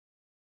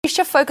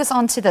Shift focus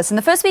onto this. In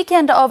the first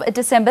weekend of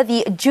December,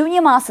 the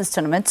Junior Masters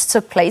tournament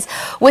took place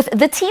with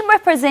the team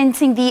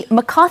representing the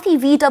McCarthy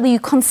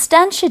VW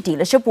Constantia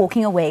dealership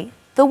walking away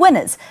the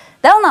winners.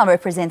 They'll now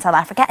represent South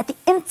Africa at the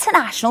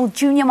International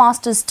Junior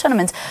Masters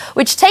tournament,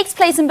 which takes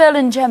place in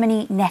Berlin,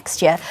 Germany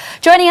next year.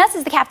 Joining us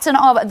is the captain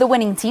of the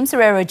winning team,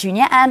 Serrero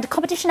Junior, and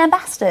competition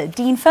ambassador,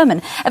 Dean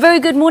Furman. A very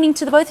good morning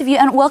to the both of you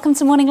and welcome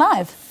to Morning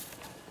Live.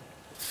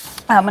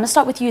 I'm going to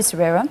start with you,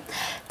 Serrero.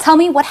 Tell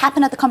me what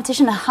happened at the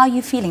competition and how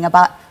you're feeling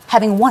about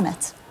having won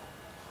it.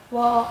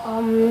 Well,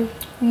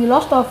 we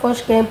lost our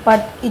first game,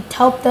 but it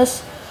helped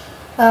us.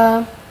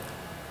 It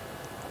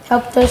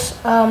helped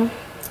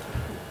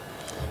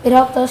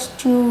us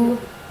to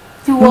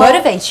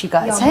motivate you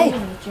guys. Hey,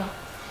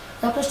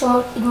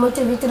 it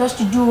motivated us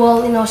to do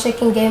well in our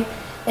second game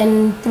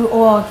and through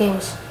all our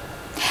games.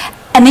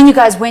 And then you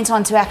guys went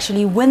on to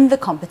actually win the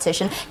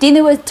competition. Dean,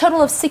 there were a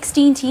total of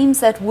 16 teams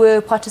that were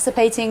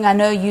participating. I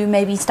know you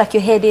maybe stuck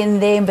your head in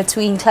there in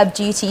between club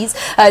duties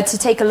to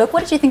take a look.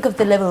 What did you think of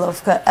the level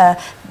of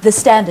the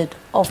standard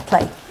of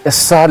play?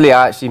 Sadly,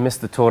 I actually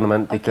missed the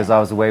tournament because I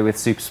was away with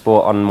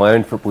Supersport on my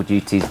own football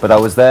duties. But I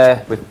was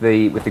there with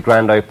the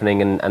grand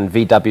opening, and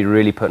VW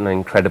really put on an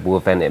incredible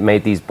event. It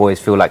made these boys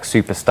feel like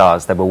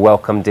superstars. They were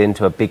welcomed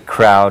into a big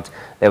crowd.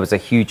 There was a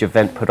huge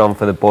event put on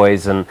for the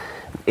boys, and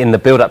in the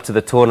build-up to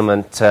the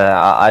tournament,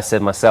 I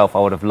said myself I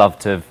would have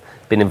loved to have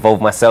been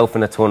involved myself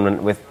in a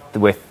tournament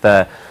with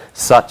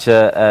such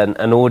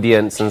an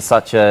audience and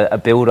such a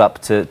build-up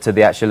to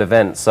the actual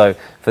event. So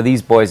for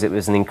these boys it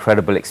was an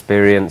incredible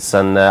experience,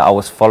 and I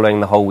was following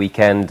the whole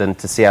weekend and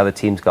to see how the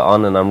teams got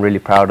on, and I'm really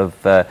proud of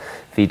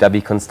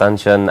VW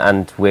Constantia,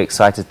 and we're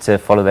excited to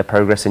follow their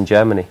progress in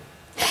Germany.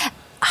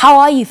 How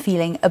are you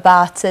feeling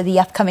about the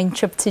upcoming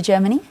trip to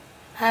Germany?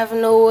 I have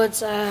no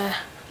words.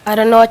 I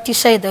don't know what to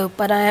say though,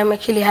 but I am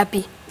actually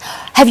happy.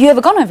 Have you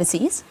ever gone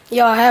overseas?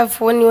 Yeah, I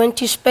have. When we went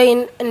to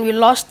Spain and we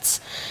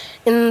lost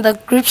in the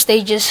group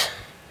stages.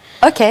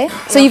 Okay,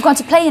 so you've gone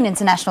to play an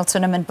international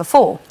tournament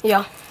before?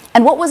 Yeah.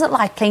 And what was it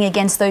like playing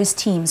against those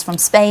teams from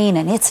Spain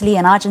and Italy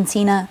and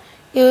Argentina?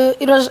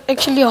 It was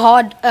actually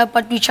hard,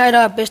 but we tried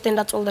our best, and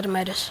that's all that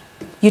matters.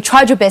 You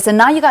tried your best, and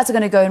now you guys are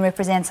going to go and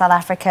represent South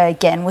Africa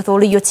again with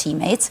all of your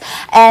teammates.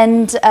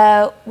 And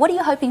what are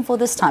you hoping for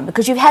this time?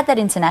 Because you've had that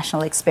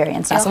international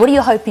experience now, so what are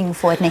you hoping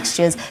for at next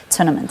year's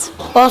tournament?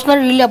 Well, it's not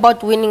really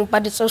about winning,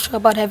 but it's also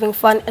about having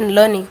fun and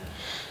learning.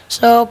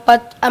 So,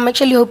 but I'm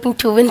actually hoping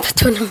to win the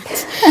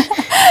tournament.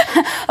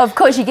 Of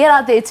course, you get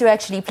out there to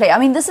actually play. I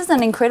mean, this is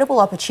an incredible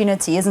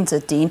opportunity, isn't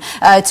it, Dean,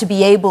 to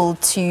be able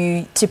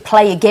to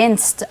play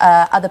against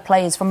other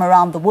players from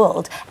around the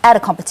world at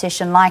a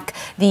competition like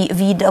the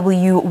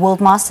VW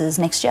World Masters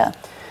next year.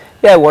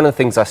 Yeah, one of the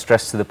things I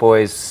stressed to the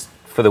boys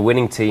for the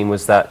winning team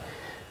was that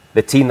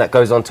the team that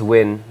goes on to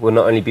win will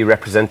not only be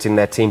representing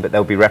their team, but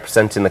they'll be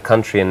representing the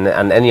country, and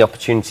any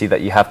opportunity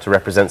that you have to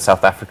represent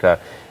South Africa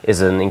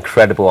is an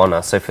incredible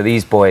honour. So for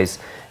these boys,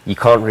 you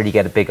can't really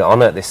get a bigger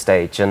honour at this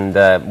stage, and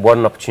what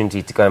an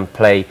opportunity to go and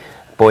play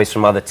boys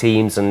from other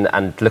teams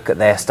and look at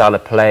their style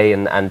of play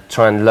and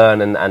try and learn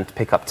and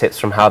pick up tips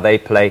from how they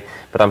play.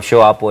 But I'm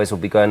sure our boys will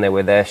be going there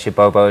with their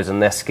shibobos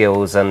and their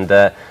skills, and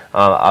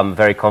I'm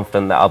very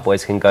confident that our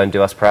boys can go and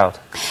do us proud.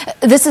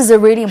 This is a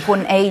really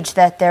important age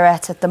that they're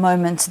at the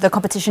moment. The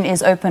competition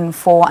is open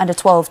for under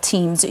 12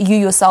 teams. You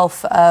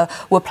yourself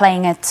were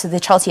playing at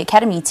the Chelsea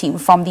Academy team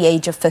from the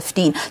age of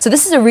 15. So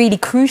this is a really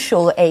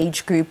crucial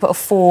age group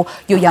for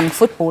your young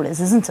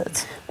footballers, isn't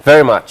it?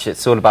 Very much.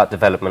 It's all about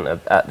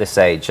development at this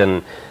age,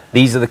 and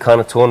these are the kind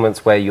of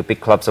tournaments where your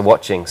big clubs are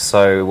watching.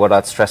 So what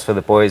I'd stress for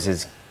the boys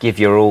is give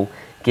your all,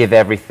 give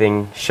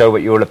everything, show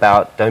what you're all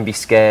about. Don't be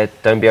scared,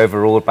 don't be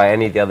overawed by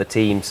any of the other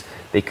teams,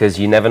 because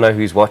you never know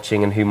who's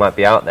watching and who might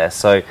be out there.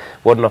 So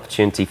what an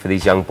opportunity for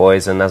these young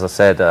boys, and as I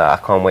said, I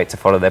can't wait to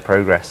follow their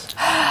progress.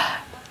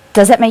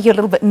 Does that make you a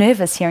little bit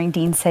nervous hearing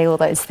Dean say all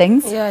those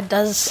things? Yeah, it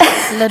does.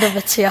 A little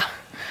bit, yeah.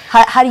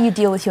 How do you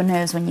deal with your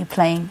nerves when you're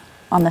playing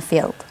on the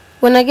field?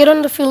 When I get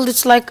on the field,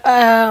 it's like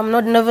I'm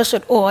not nervous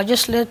at all. I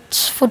just let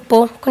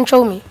football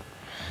control me.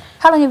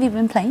 How long have you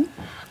been playing?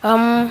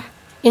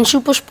 In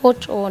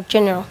Supersport or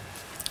general.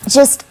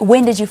 Just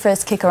when did you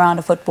first kick around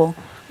a football?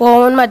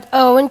 Well, when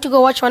I went to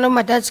go watch one of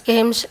my dad's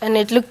games, and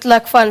it looked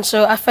like fun,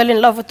 so I fell in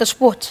love with the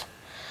sport.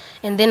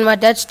 And then my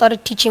dad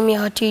started teaching me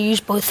how to use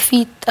both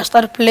feet. I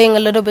started playing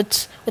a little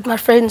bit with my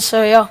friends,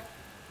 so yeah.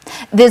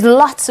 There's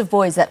lots of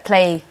boys that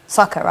play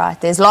soccer, right?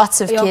 There's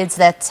lots of kids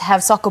that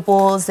have soccer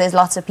balls. There's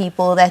lots of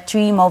people that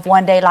dream of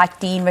one day, like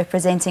Dean,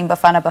 representing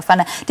Bafana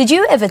Bafana. Did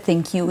you ever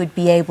think you would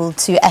be able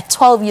to, at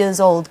 12 years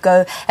old,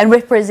 go and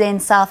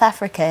represent South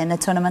Africa in a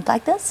tournament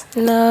like this?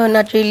 No,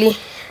 not really.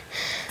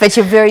 But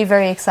you're very,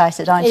 very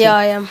excited, aren't you? Yeah,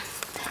 I am.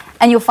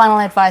 And your final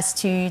advice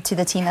to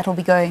the team that will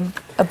be going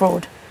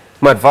abroad?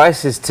 My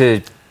advice is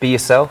to be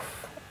yourself.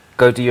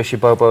 Go do your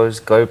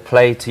shibobos, go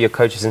play to your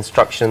coach's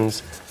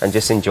instructions, and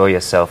just enjoy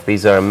yourself.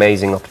 These are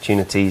amazing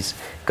opportunities.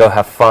 Go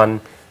have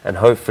fun, and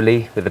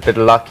hopefully, with a bit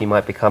of luck, you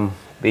might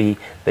be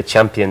the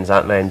champions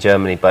out there in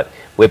Germany. But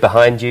we're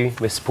behind you,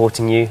 we're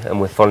supporting you,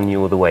 and we're following you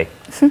all the way.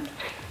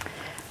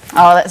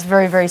 Oh, that's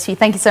very, very sweet.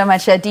 Thank you so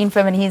much, Dean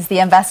Furman. He's the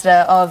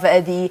ambassador of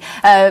the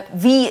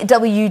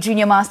VW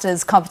Junior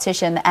Masters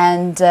competition,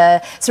 and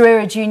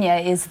Serrero Junior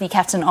is the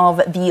captain of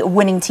the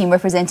winning team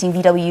representing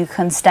VW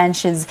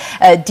Constantia's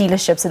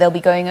dealership. So they'll be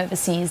going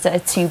overseas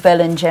to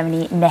Berlin,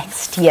 Germany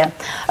next year.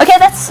 Okay,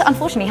 that's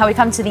unfortunately how we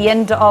come to the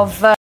end of